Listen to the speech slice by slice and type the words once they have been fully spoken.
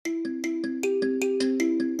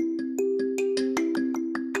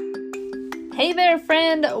Hey there,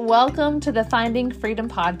 friend. Welcome to the Finding Freedom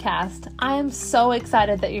podcast. I am so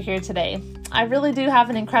excited that you're here today. I really do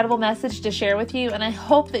have an incredible message to share with you, and I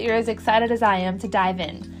hope that you're as excited as I am to dive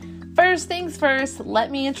in. First things first,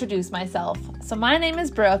 let me introduce myself. So my name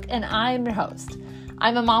is Brooke, and I am your host.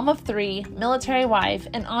 I'm a mom of 3, military wife,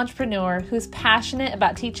 and entrepreneur who's passionate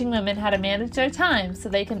about teaching women how to manage their time so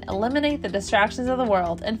they can eliminate the distractions of the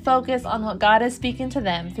world and focus on what God is speaking to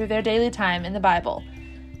them through their daily time in the Bible.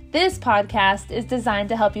 This podcast is designed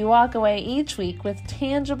to help you walk away each week with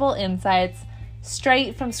tangible insights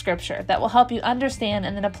straight from Scripture that will help you understand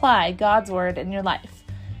and then apply God's Word in your life.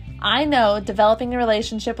 I know developing a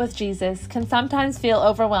relationship with Jesus can sometimes feel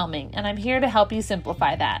overwhelming, and I'm here to help you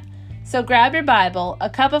simplify that. So grab your Bible, a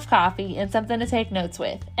cup of coffee, and something to take notes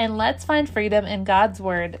with, and let's find freedom in God's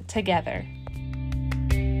Word together.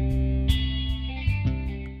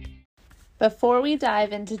 Before we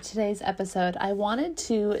dive into today's episode, I wanted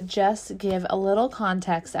to just give a little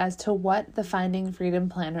context as to what the Finding Freedom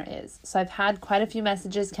Planner is. So I've had quite a few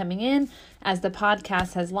messages coming in as the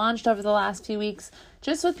podcast has launched over the last few weeks,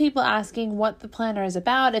 just with people asking what the planner is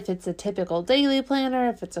about, if it's a typical daily planner,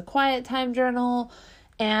 if it's a quiet time journal.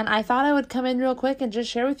 And I thought I would come in real quick and just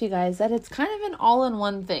share with you guys that it's kind of an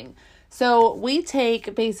all-in-one thing. So we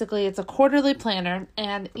take, basically, it's a quarterly planner,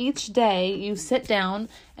 and each day you sit down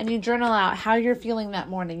and you journal out how you're feeling that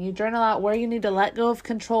morning. You journal out where you need to let go of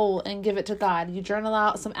control and give it to God. You journal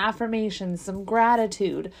out some affirmations, some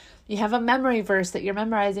gratitude. You have a memory verse that you're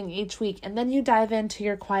memorizing each week, and then you dive into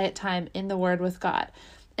your quiet time in the Word with God.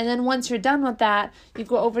 And then once you're done with that, you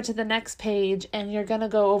go over to the next page and you're going to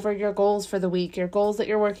go over your goals for the week, your goals that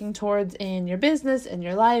you're working towards in your business, in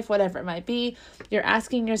your life, whatever it might be. You're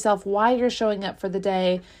asking yourself why you're showing up for the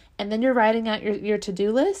day, and then you're writing out your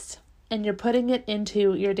to-do list and you're putting it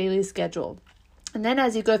into your daily schedule. And then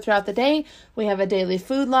as you go throughout the day, we have a daily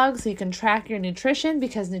food log so you can track your nutrition,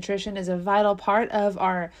 because nutrition is a vital part of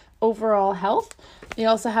our overall health. You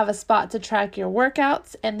also have a spot to track your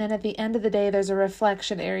workouts. And then at the end of the day, there's a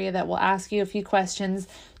reflection area that will ask you a few questions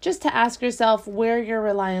just to ask yourself where your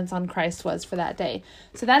reliance on Christ was for that day.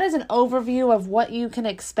 So that is an overview of what you can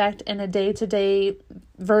expect in a day-to-day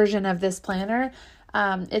version of this planner.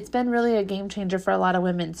 It's been really a game changer for a lot of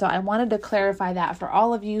women. So I wanted to clarify that for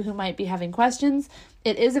all of you who might be having questions.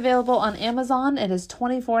 It is available on Amazon. It is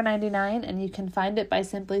 $24.99, and you can find it by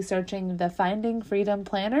simply searching the Finding Freedom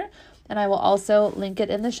Planner. And I will also link it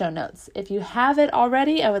in the show notes. If you have it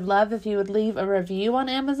already, I would love if you would leave a review on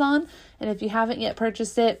Amazon. And if you haven't yet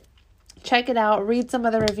purchased it, check it out, read some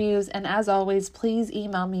of the reviews, and as always, please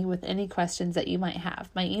email me with any questions that you might have.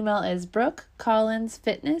 My email is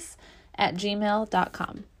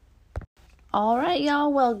brookecollinsfitness@gmail.com. All right,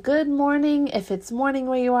 y'all. Well, good morning. If it's morning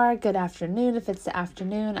where you are, good afternoon. If it's the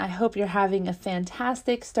afternoon, I hope you're having a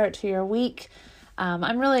fantastic start to your week.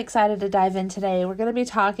 I'm really excited to dive in today. We're going to be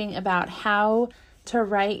talking about how to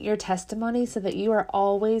write your testimony so that you are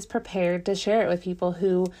always prepared to share it with people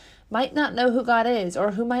who might not know who God is,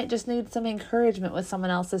 or who might just need some encouragement with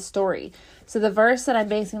someone else's story. So the verse that I'm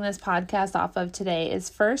basing this podcast off of today is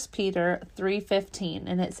 1 Peter 3:15,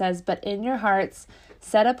 and it says, "But in your hearts,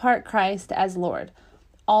 set apart Christ as Lord.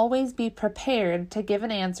 Always be prepared to give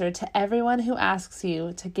an answer to everyone who asks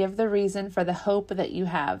you to give the reason for the hope that you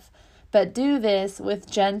have. But do this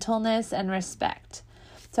with gentleness and respect."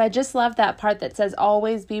 So I just love that part that says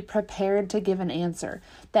always be prepared to give an answer.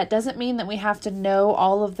 That doesn't mean that we have to know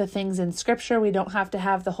all of the things in Scripture. We don't have to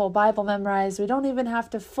have the whole Bible memorized. We don't even have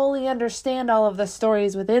to fully understand all of the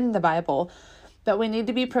stories within the Bible. But we need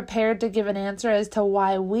to be prepared to give an answer as to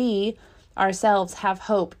why we ourselves have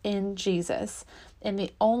hope in Jesus. And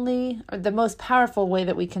the most powerful way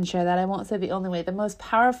that we can share that, I won't say the only way, the most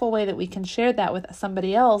powerful way that we can share that with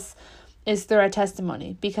somebody else is through our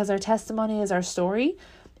testimony, because our testimony is our story,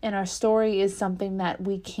 and our story is something that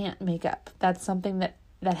we can't make up. That's something that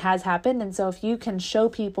has happened. And so if you can show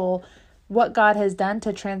people what God has done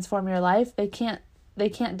to transform your life, they can't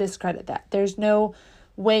discredit that. There's no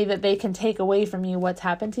way that they can take away from you what's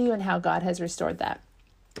happened to you and how God has restored that.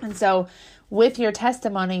 And so with your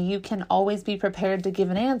testimony, you can always be prepared to give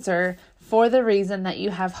an answer for the reason that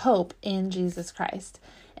you have hope in Jesus Christ.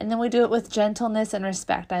 And then we do it with gentleness and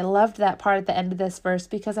respect. I loved that part at the end of this verse,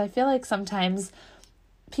 because I feel like sometimes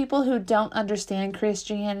people who don't understand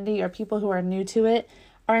Christianity, or people who are new to it,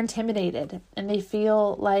 are intimidated, and they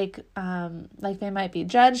feel like they might be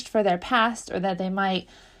judged for their past, or that they might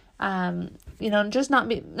just not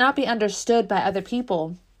be understood by other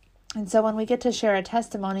people. And so when we get to share a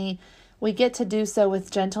testimony, we get to do so with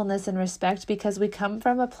gentleness and respect, because we come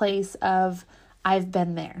from a place of, I've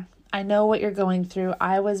been there. I know what you're going through.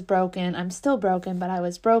 I was broken. I'm still broken, but I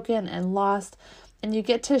was broken and lost. And you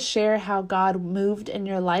get to share how God moved in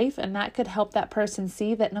your life, and that could help that person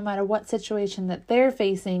see that no matter what situation that they're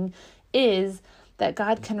facing is, that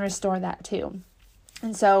God can restore that too.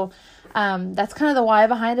 And so that's kind of the why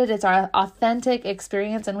behind it. It's our authentic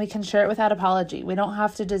experience, and we can share it without apology. We don't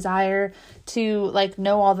have to desire to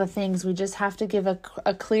know all the things. We just have to give a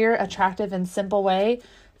clear, attractive, and simple way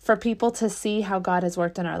for people to see how God has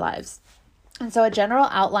worked in our lives. And so a general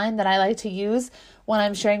outline that I like to use when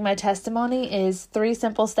I'm sharing my testimony is 3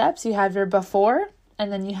 simple steps. You have your before,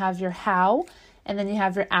 and then you have your how, and then you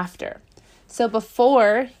have your after. So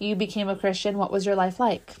before you became a Christian, what was your life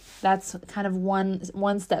like? That's kind of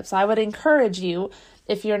one step. So I would encourage you,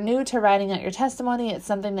 if you're new to writing out your testimony, it's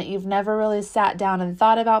something that you've never really sat down and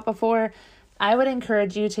thought about before, I would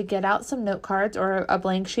encourage you to get out some note cards or a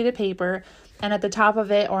blank sheet of paper, and at the top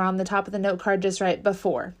of it or on the top of the note card, just write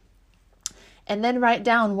before. And then write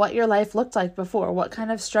down what your life looked like before. What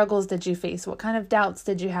kind of struggles did you face? What kind of doubts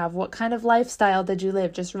did you have? What kind of lifestyle did you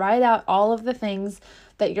live? Just write out all of the things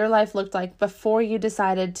that your life looked like before you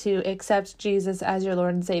decided to accept Jesus as your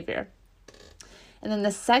Lord and Savior. And then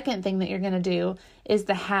the second thing that you're going to do is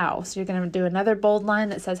the how. So you're going to do another bold line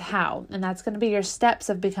that says how, and that's going to be your steps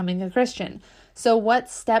of becoming a Christian. So what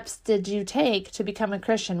steps did you take to become a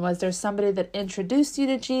Christian? Was there somebody that introduced you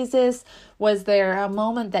to Jesus? Was there a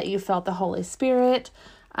moment that you felt the Holy Spirit?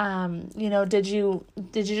 Did you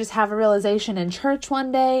just have a realization in church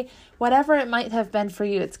one day? Whatever it might have been for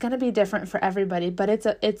you, it's going to be different for everybody, but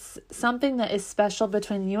it's something that is special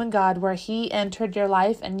between you and God, where He entered your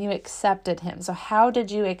life and you accepted Him. So how did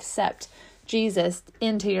you accept Jesus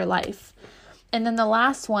into your life? And then the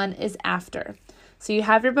last one is after. So you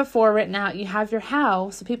have your before written out, you have your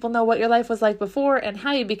how, so people know what your life was like before and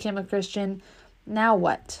how you became a Christian. Now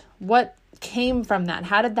what? What came from that?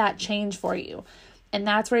 How did that change for you? And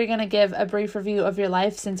that's where you're going to give a brief review of your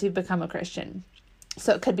life since you've become a Christian.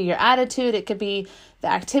 So it could be your attitude, it could be the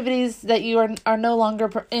activities that you are no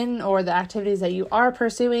longer in, or the activities that you are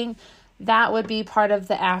pursuing. That would be part of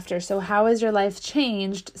the after. So how has your life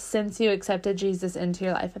changed since you accepted Jesus into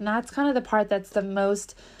your life? And that's kind of the part that's the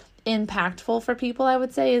most impactful for people, I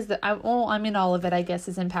would say, is that all of it, I guess,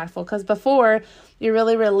 is impactful, because before you're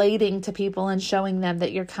really relating to people and showing them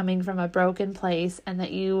that you're coming from a broken place and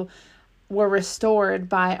that you were restored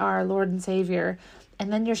by our Lord and Savior.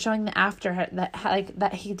 And then you're showing the after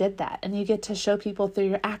that He did that, and you get to show people through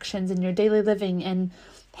your actions and your daily living and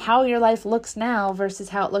how your life looks now versus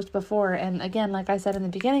how it looked before. And again, like I said in the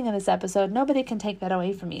beginning of this episode, nobody can take that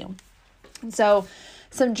away from you. And so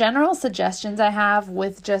some general suggestions I have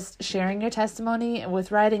with just sharing your testimony,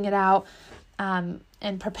 with writing it out, and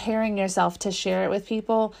preparing yourself to share it with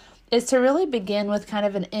people, is to really begin with kind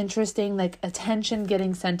of an interesting,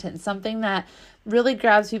 attention-getting sentence, something that really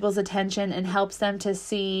grabs people's attention and helps them to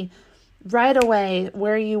see right away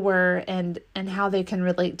where you were and how they can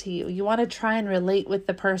relate to you. You want to try and relate with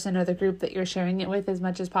the person or the group that you're sharing it with as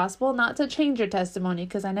much as possible, not to change your testimony,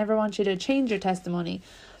 because I never want you to change your testimony.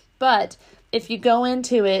 But if you go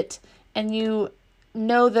into it and you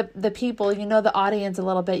know the people, you know the audience a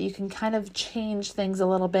little bit, you can kind of change things a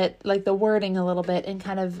little bit, like the wording a little bit, and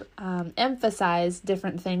kind of emphasize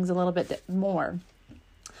different things a little bit more.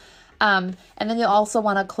 And then you'll also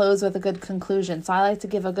want to close with a good conclusion. So I like to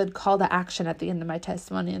give a good call to action at the end of my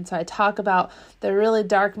testimony. And so I talk about the really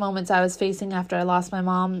dark moments I was facing after I lost my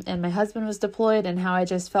mom and my husband was deployed, and how I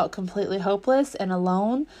just felt completely hopeless and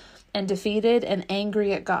alone and defeated and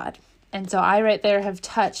angry at God. And so I right there have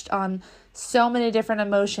touched on so many different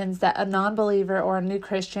emotions that a non-believer or a new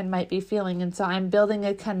Christian might be feeling. And so I'm building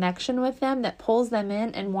a connection with them that pulls them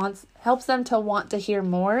in and helps them to want to hear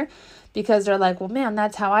more, because they're like, well, man,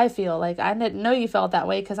 that's how I feel. Like, I didn't know you felt that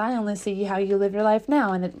way, because I only see how you live your life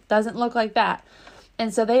now, and it doesn't look like that.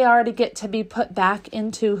 And so they already get to be put back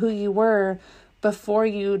into who you were before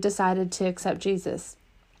you decided to accept Jesus.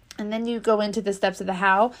 And then you go into the steps of the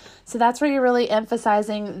how. So that's where you're really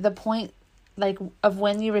emphasizing the point of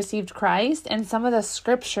when you received Christ and some of the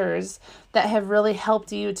scriptures that have really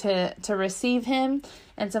helped you to receive Him,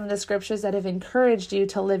 and some of the scriptures that have encouraged you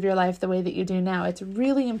to live your life the way that you do now. It's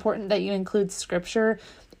really important that you include scripture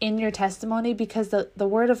in your testimony, because the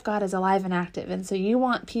Word of God is alive and active. And so you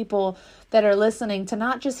want people that are listening to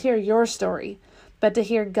not just hear your story, but to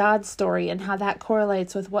hear God's story and how that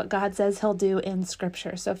correlates with what God says He'll do in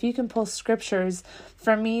Scripture. So if you can pull scriptures,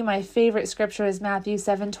 for me, my favorite scripture is Matthew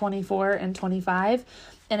 7:24 and 25,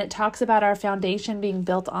 and it talks about our foundation being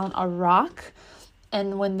built on a rock.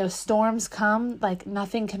 And when the storms come, like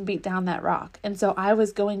nothing can beat down that rock. And so I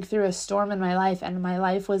was going through a storm in my life, and my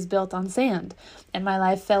life was built on sand, and my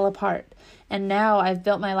life fell apart. And now I've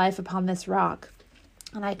built my life upon this rock.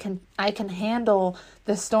 And I can handle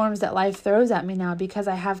the storms that life throws at me now because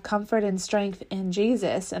I have comfort and strength in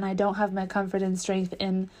Jesus, and I don't have my comfort and strength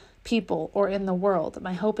in people or in the world.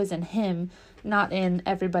 My hope is in Him, not in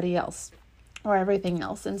everybody else or everything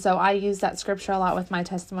else. And so I use that scripture a lot with my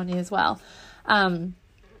testimony as well.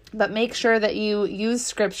 But make sure that you use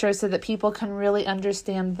scripture so that people can really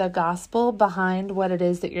understand the gospel behind what it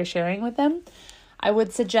is that you're sharing with them. I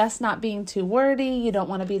would suggest not being too wordy. You don't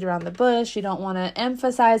want to beat around the bush. You don't want to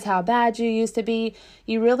emphasize how bad you used to be.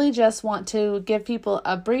 You really just want to give people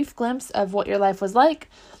a brief glimpse of what your life was like.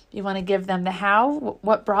 You want to give them the how,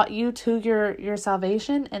 what brought you to your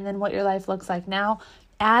salvation, and then what your life looks like now.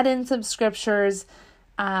 Add in some scriptures,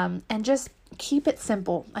 and just keep it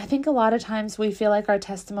simple. I think a lot of times we feel like our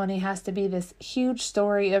testimony has to be this huge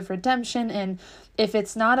story of redemption, and if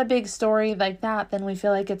it's not a big story like that, then we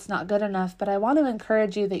feel like it's not good enough. But I want to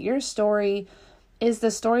encourage you that your story is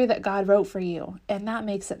the story that God wrote for you, and that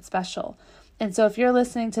makes it special. And so if you're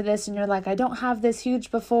listening to this and you're like, I don't have this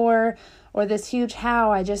huge before or this huge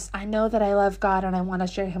how, I know that I love God and I want to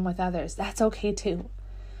share Him with others, that's okay too.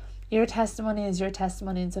 Your testimony is your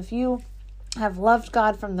testimony. And so if you have loved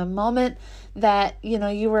God from the moment that,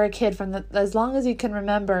 you were a kid, as long as you can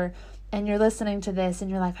remember, and you're listening to this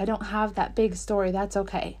and you're like, I don't have that big story, that's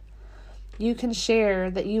okay. You can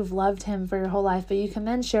share that you've loved Him for your whole life, but you can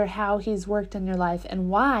then share how He's worked in your life and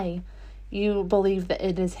why you believe that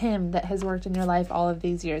it is Him that has worked in your life all of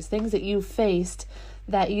these years. Things that you've faced,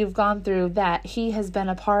 that you've gone through, that He has been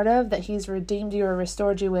a part of, that He's redeemed you or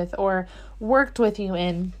restored you with or worked with you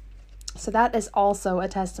in. So that is also a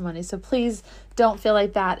testimony. So please don't feel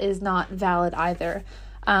like that is not valid either.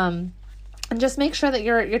 And just make sure that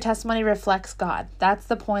your testimony reflects God. That's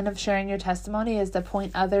the point of sharing your testimony, is to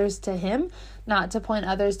point others to Him, not to point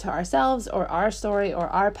others to ourselves or our story or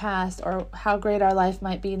our past or how great our life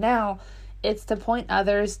might be now. It's to point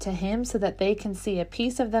others to Him so that they can see a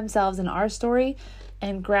piece of themselves in our story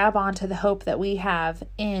and grab onto the hope that we have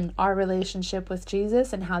in our relationship with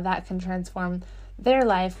Jesus and how that can transform their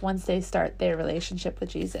life once they start their relationship with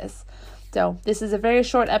Jesus. So this is a very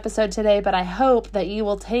short episode today, but I hope that you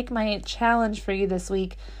will take my challenge for you this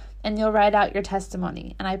week and you'll write out your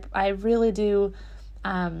testimony. And I really do,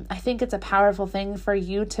 I think it's a powerful thing for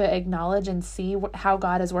you to acknowledge and see how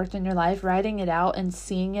God has worked in your life. Writing it out and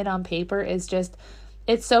seeing it on paper is just,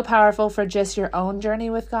 it's so powerful for just your own journey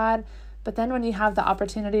with God. But then when you have the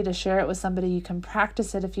opportunity to share it with somebody, you can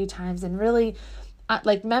practice it a few times and really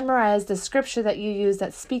memorize the scripture that you use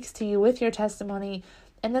that speaks to you with your testimony.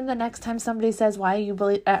 And then the next time somebody says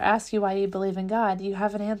ask you why you believe in God, you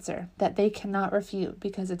have an answer that they cannot refute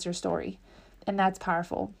because it's your story. And that's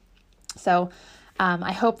powerful. So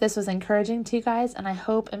I hope this was encouraging to you guys, and I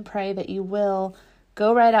hope and pray that you will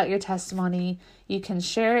go write out your testimony. You can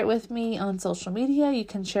share it with me on social media. You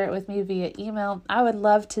can share it with me via email. I would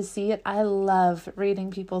love to see it. I love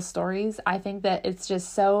reading people's stories. I think that it's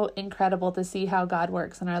just so incredible to see how God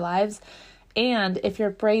works in our lives. And if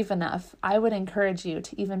you're brave enough, I would encourage you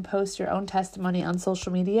to even post your own testimony on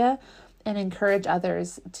social media and encourage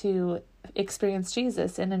others to experience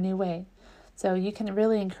Jesus in a new way. So you can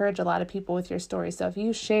really encourage a lot of people with your story. So if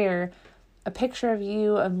you share a picture of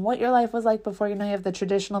you and what your life was like before, you have the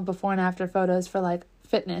traditional before and after photos for like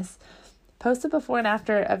fitness, post a before and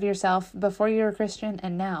after of yourself before you were a Christian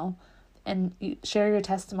and now, and you share your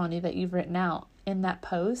testimony that you've written out in that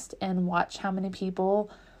post and watch how many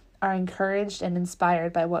people are encouraged and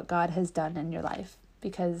inspired by what God has done in your life.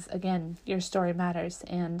 Because again, your story matters,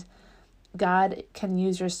 and God can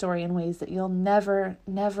use your story in ways that you'll never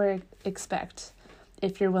expect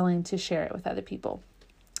if you're willing to share it with other people.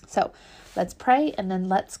 So let's pray, and then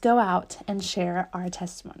let's go out and share our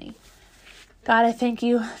testimony. God, I thank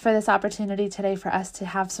you for this opportunity today for us to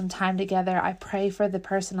have some time together. I pray for the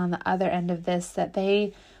person on the other end of this, that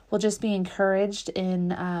they will just be encouraged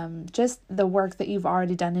in just the work that you've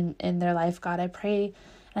already done in their life. God, I pray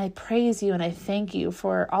and I praise you and I thank you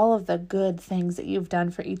for all of the good things that you've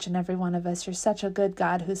done for each and every one of us. You're such a good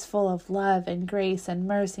God who's full of love and grace and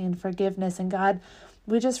mercy and forgiveness. And God,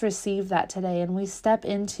 we just receive that today, and we step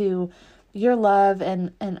into your love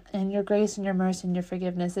and your grace and your mercy and your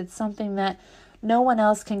forgiveness. It's something that no one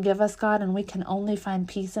else can give us, God, and we can only find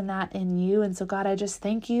peace in that in you. And so, God, I just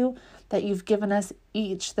thank you that you've given us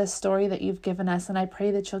each the story that you've given us. And I pray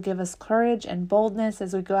that you'll give us courage and boldness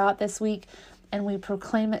as we go out this week and we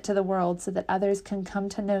proclaim it to the world so that others can come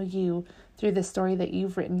to know you through the story that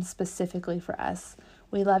you've written specifically for us.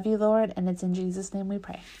 We love you, Lord, and it's in Jesus' name we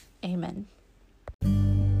pray. Amen.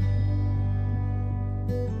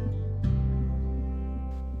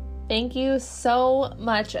 Thank you so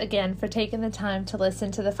much again for taking the time to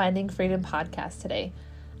listen to the Finding Freedom podcast today.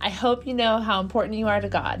 I hope you know how important you are to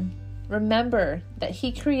God. Remember that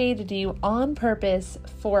He created you on purpose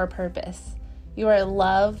for a purpose. You are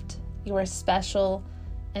loved, you are special,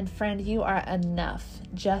 and friend, you are enough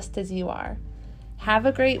just as you are. Have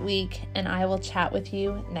a great week, and I will chat with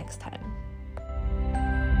you next time.